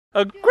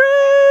A great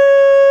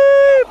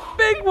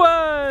big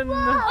one!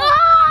 Oh!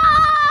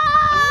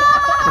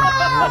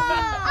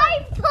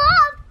 I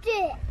popped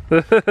it!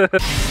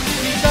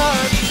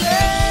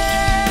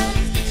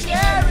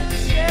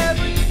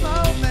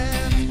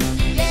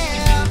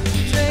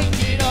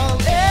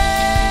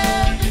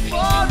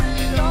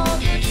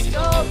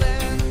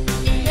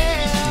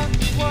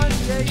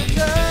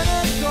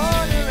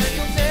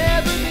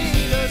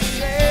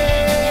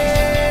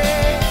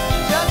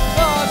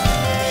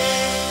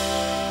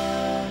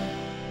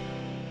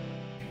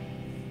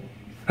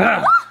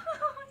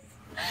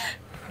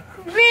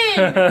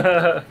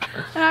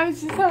 And I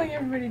was just telling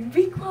everybody to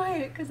be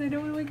quiet because I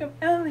don't want to wake up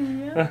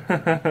Ellie.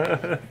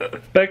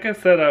 Becca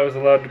said I was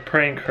allowed to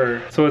prank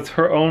her, so it's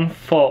her own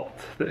fault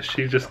that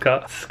she just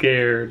got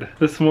scared.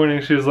 This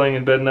morning she was laying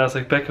in bed and I was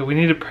like, Becca, we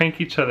need to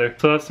prank each other,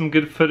 so I have some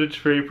good footage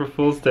for April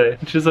Fool's Day.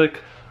 And she's like,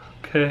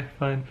 okay,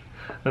 fine.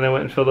 And I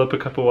went and filled up a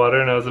cup of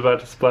water and I was about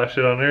to splash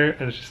it on her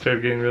and she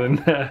started getting really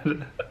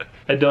mad.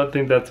 I don't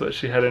think that's what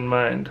she had in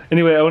mind.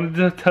 Anyway, I wanted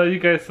to tell you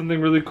guys something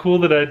really cool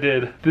that I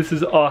did. This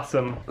is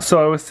awesome.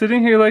 So I was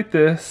sitting here like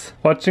this,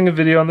 watching a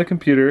video on the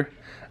computer,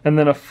 and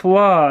then a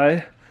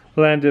fly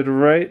landed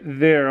right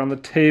there on the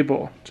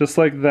table. Just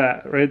like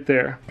that, right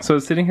there. So I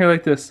was sitting here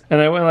like this,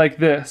 and I went like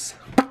this.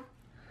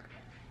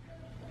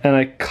 And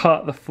I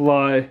caught the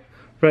fly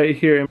right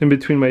here in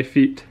between my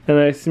feet. And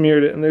I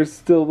smeared it, and there's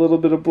still a little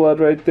bit of blood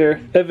right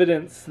there.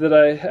 Evidence that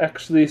I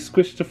actually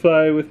squished a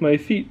fly with my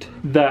feet.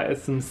 That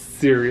is some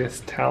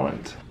serious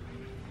talent.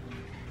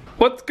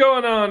 What's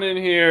going on in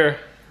here?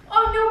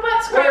 Oh, no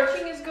butt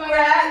scratching is going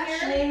on here.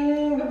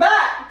 Scratching the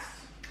backs.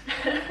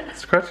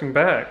 Scratching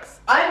backs.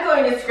 I'm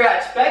going to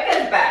scratch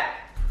Becca's back.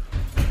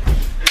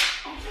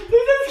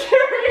 This is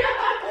scary.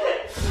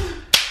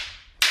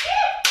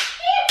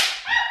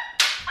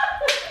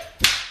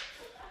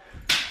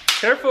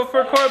 Careful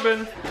for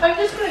Corbin. I'm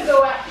just gonna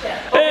go at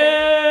them.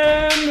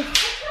 And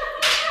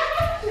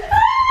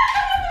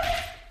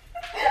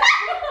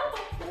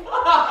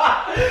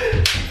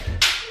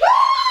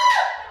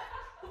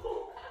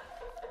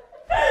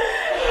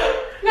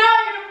Now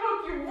I'm gonna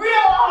poke you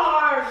real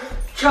hard.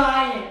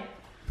 Trying.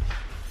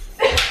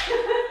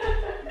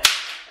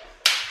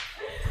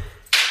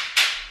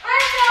 I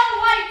know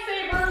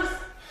lightsabers.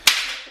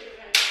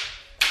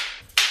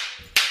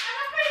 I'm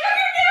afraid I'm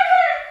gonna get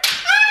hurt.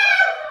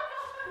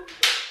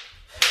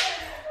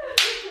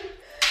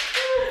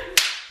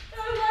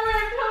 That was my way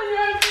of telling you I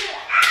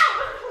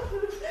was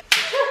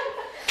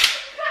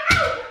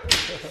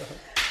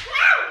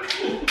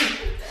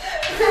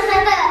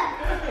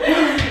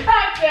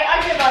That's it, I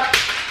give up.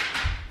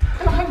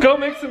 go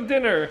make some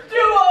dinner.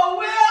 Duo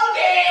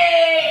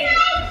wielding!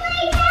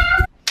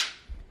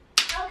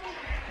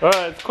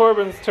 Alright, it's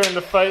Corbin's turn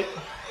to fight.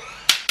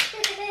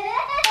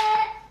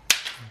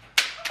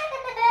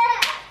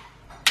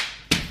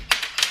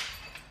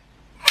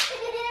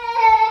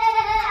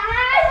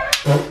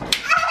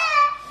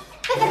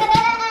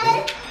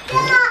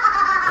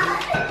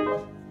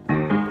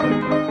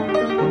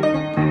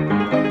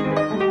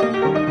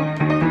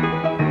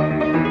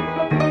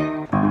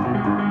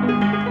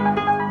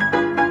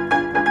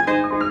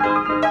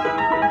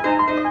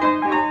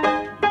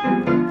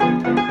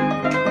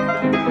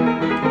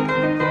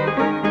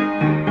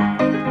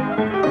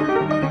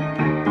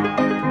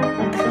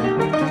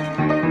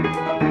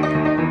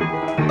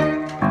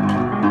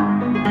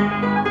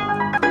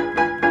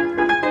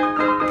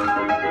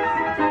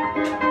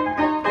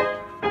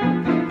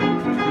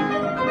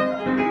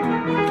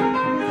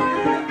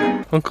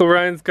 Uncle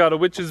Ryan's got a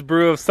witch's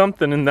brew of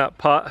something in that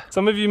pot.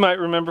 Some of you might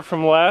remember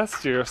from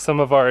last year some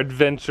of our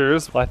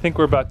adventures. Well, I think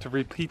we're about to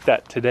repeat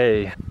that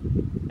today.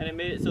 And it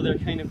made it so they're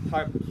kind of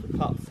pop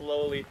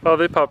slowly. Oh,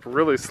 they pop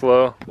really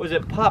slow. Was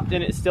it popped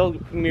and it still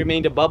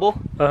remained a bubble?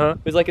 Uh-huh.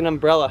 It was like an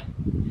umbrella.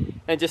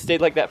 And it just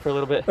stayed like that for a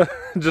little bit.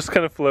 Just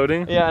kind of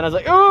floating? Yeah, and I was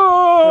like,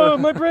 oh,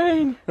 my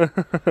brain!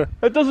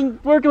 It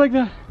doesn't work like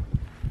that.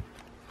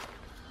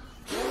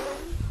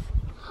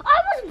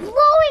 I was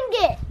blowing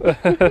it!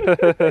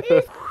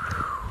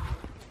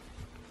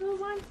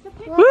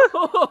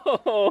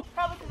 Whoa!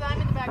 Probably because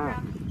I'm in the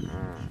background.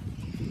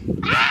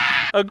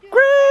 A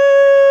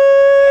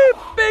great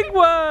big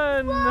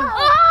one!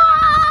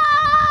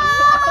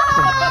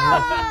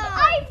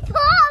 I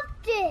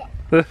popped it!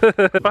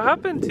 What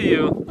happened to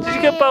you? Did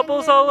you get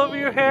bubbles all over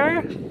your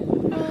hair?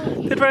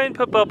 Did Ryan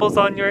put bubbles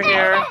on your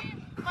hair?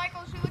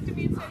 Michael, she looked at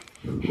me and said,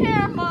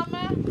 hair,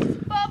 mama,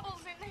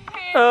 bubbles in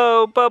hair.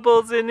 Oh,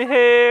 bubbles in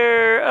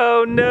hair.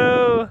 Oh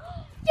no.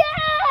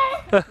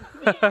 Yeah!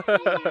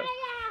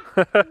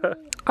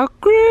 A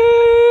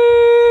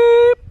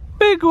great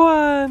big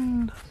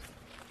one.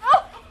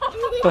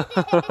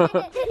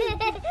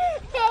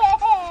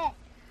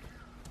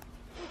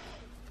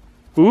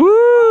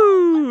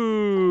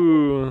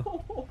 Ooh.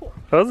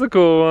 That was a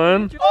cool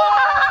one. Is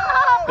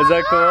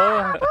that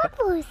cool?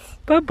 Bubbles.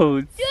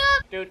 Bubbles.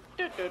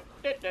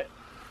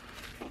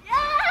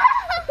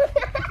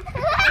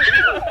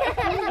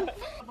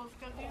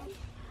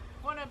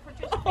 Want to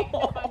participate in the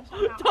fun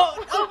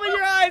Don't open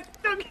your eyes!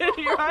 Don't get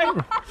your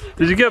eyes!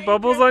 Did you get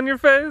bubbles on your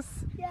face?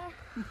 Yeah.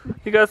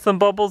 You got some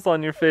bubbles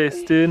on your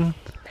face, dude.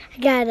 I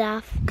got it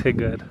off. Okay,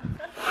 good.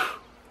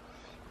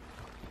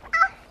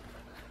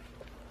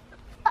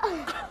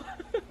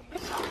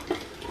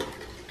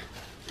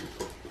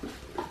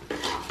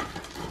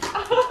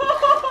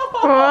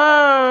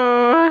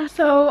 Whoa.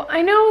 So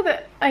I know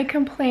that I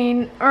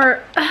complain,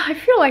 or I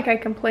feel like I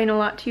complain a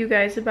lot to you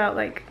guys about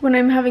like when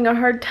I'm having a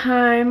hard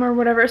time or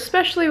whatever,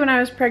 especially when I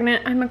was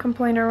pregnant. I'm a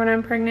complainer when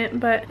I'm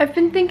pregnant, but I've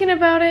been thinking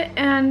about it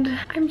and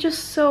I'm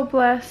just so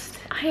blessed.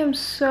 I am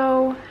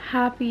so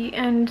happy,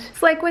 and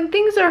it's like when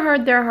things are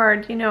hard, they're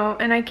hard, you know,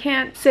 and I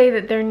can't say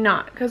that they're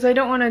not, because I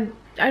don't want to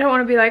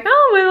be like,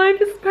 oh, my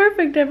life is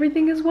perfect,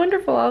 everything is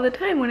wonderful all the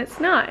time, when it's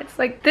not. It's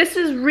like, this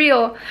is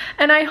real.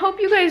 And I hope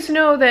you guys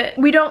know that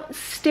we don't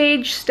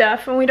stage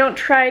stuff and we don't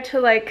try to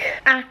like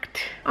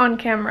act on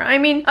camera. I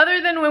mean, other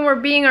than when we're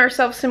being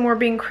ourselves and we're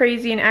being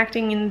crazy and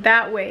acting in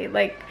that way,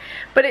 like,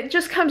 but it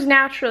just comes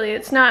naturally.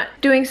 It's not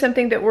doing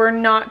something that we're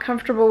not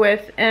comfortable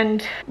with,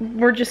 and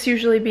we're just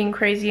usually being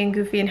crazy and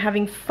goofy and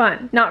having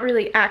fun, not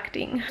really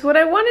acting. So what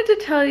I wanted to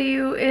tell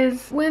you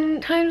is when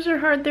times are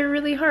hard, they're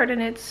really hard,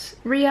 and it's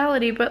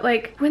reality, but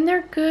like when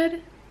they're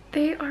good,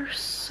 they are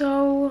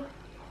so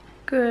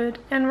good.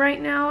 And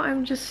right now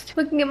I'm just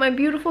looking at my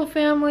beautiful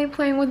family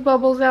playing with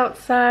bubbles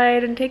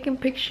outside and taking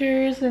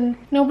pictures, and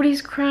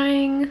nobody's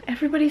crying,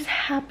 everybody's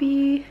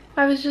happy.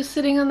 I was just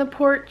sitting on the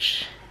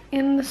porch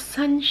in the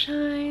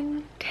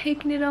sunshine,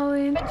 taking it all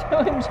in.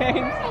 Doing,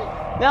 James.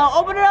 Now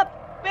open it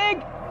up.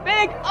 Big,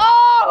 big.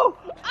 Oh!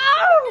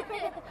 Oh!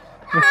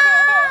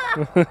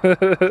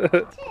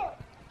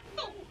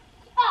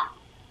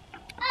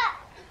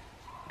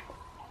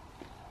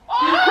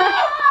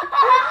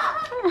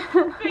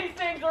 These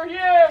things are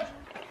huge.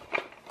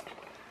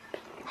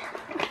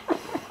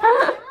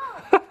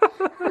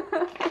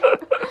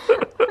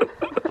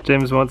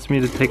 James wants me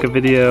to take a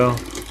video.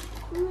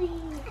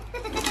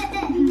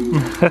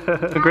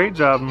 Great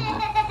job.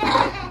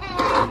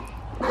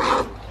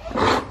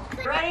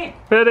 Ready?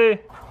 Ready?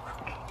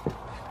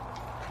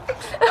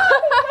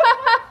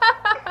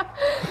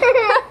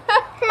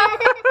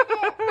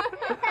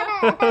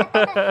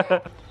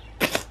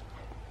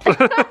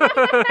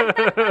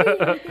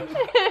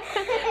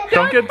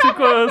 Don't get too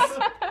close.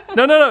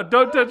 No, no, no,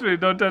 don't touch me,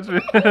 don't touch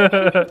me.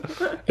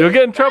 You'll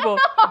get in trouble.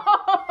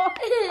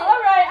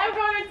 Alright, I'm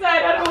going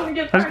inside. I don't want to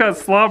get I just got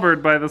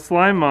slobbered by the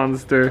slime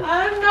monster.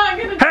 I'm not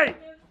gonna. Hey!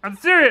 I'm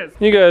serious!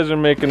 You guys are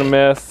making a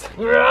mess.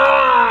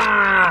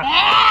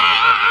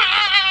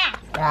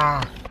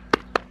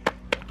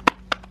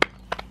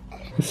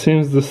 It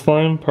seems the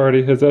slime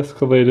party has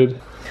escalated.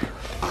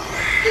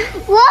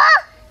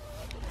 What?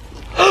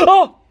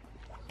 Oh!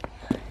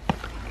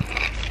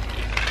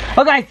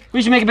 Oh, guys,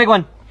 we should make a big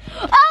one.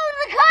 Oh,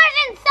 the car's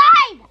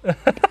inside!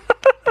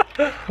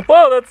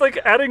 Whoa, that's like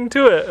adding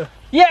to it.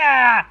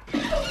 Yeah!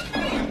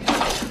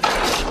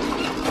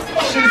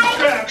 She's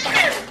trapped.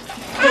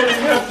 Oh, we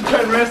have to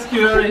try and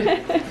rescue Ellie.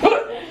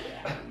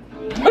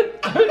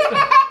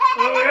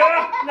 Oh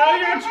yeah? Now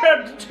you're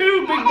trapped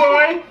too, big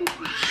boy.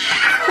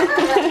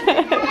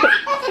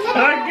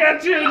 I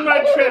got you in my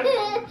trap.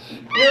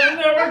 You're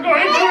never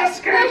going to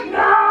escape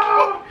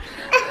now.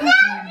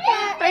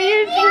 Are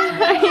you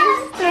trying?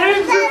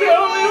 James is the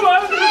only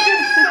one who can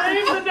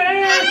save the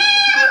day.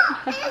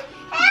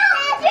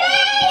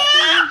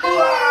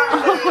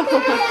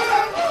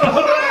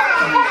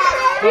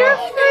 You're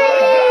free!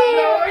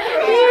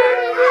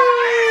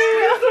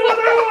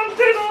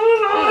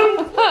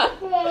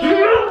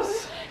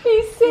 Yes! He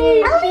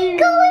saved you!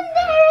 Go in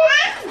there!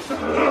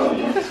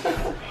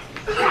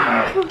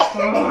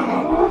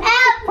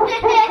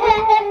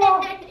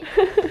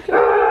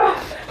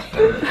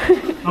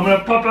 I'm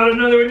gonna pop out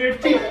another one in your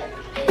teeth.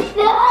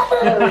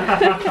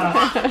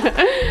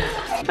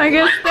 I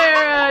guess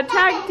they're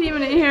tag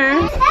teaming it here.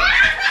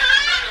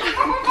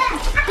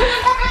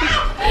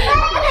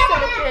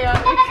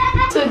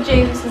 So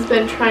James has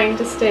been trying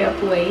to stay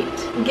up late,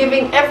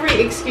 giving every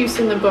excuse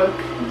in the book.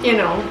 You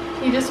know,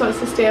 he just wants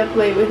to stay up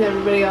late with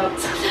everybody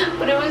else.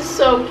 But it was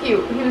so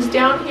cute. He was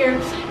down here,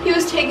 he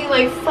was taking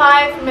like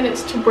 5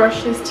 minutes to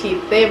brush his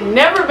teeth. They have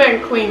never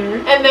been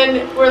cleaner. And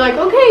then we're like,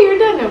 okay, you're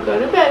done, now go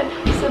to bed.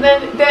 So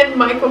then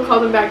Michael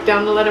called him back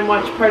down to let him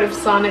watch part of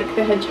Sonic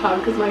the Hedgehog,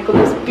 because Michael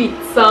just beat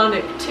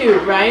Sonic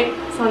 2, right?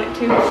 Sonic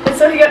 2. And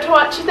so he got to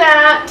watch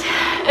that,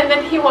 and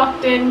then he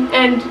walked in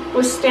and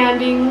was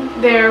standing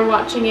there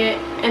watching it,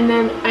 and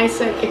then I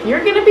said, if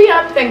you're gonna be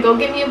up, then go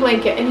get me a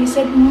blanket. And he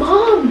said,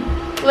 Mom,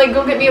 like,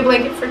 go get me a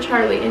blanket for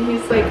Charlie. And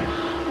he's like,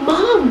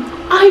 Mom,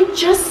 I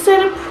just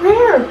said a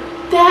prayer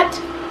that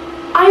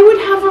I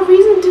would have a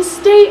reason to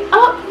stay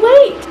up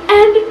late,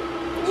 and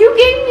you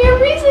gave me a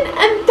reason,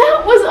 and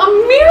that was a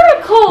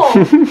miracle.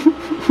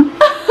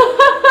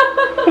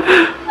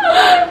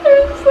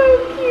 It was so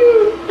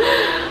cute.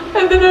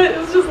 And then it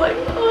was just like,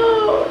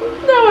 oh,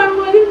 now I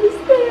want him to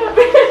stay up.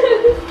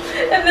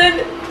 And then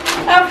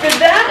after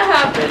that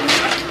happened,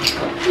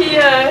 he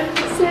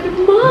said,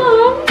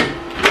 Mom, I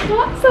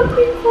got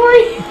something for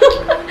you.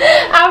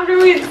 After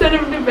we had sent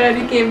him to bed,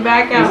 he came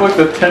back It was out. like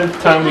the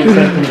 10th time we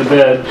sent him to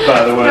bed,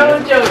 by the way. No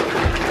joke.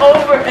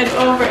 Over and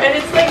over. And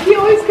it's like he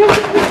always comes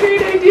up with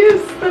great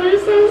ideas that are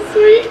so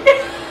sweet.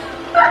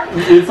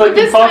 It's like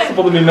This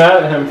impossible to be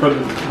mad at him for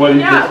what he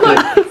Yeah, just look,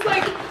 did. it's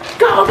like,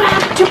 go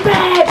back to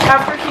bed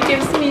after he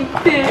gives me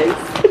this.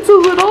 It's a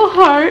little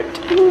heart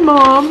and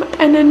mom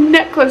and a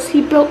necklace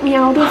he built me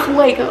out of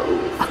Legos.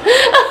 How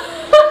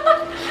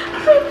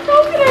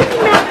could I be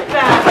mad at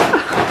that?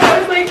 I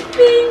was like,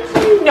 thank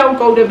you. Now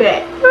go to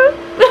bed.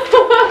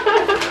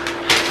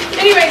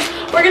 Anyways,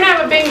 we're gonna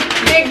have a big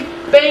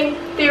Bang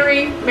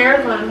Theory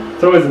marathon.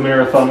 It's always a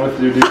marathon with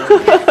you, dude.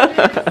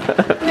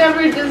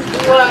 Never just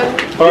one.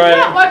 All You right.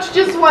 can't watch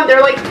just one.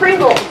 They're like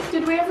Pringles.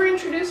 Did we ever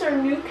introduce our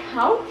new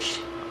couch?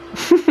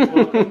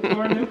 Welcome to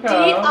our new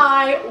house.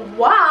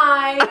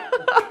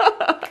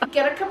 DIY.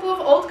 Get a couple of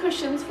old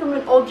cushions from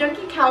an old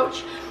junky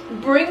couch.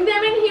 Bring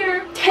them in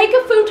here. Take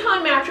a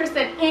futon mattress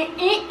and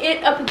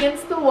it up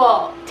against the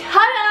wall.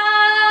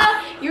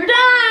 Ta-da! You're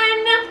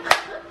done.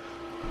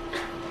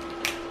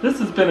 This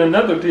has been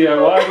another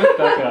DIY with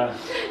Becca.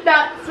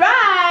 That's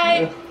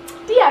right.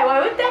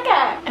 DIY with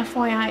Becca.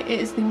 FYI, it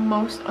is the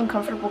most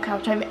uncomfortable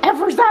couch I've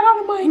ever sat on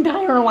in my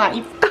entire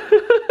life.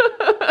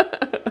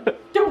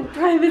 Don't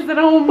try this at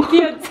home,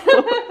 kids.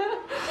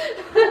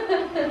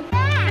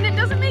 And it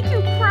doesn't make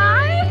you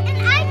cry?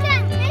 And I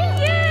can too.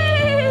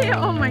 Yay!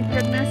 Oh my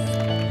goodness.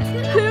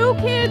 2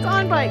 kids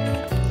on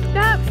bikes.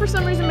 That, for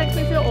some reason, makes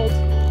me feel old. We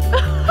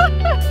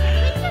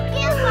can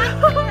get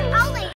one.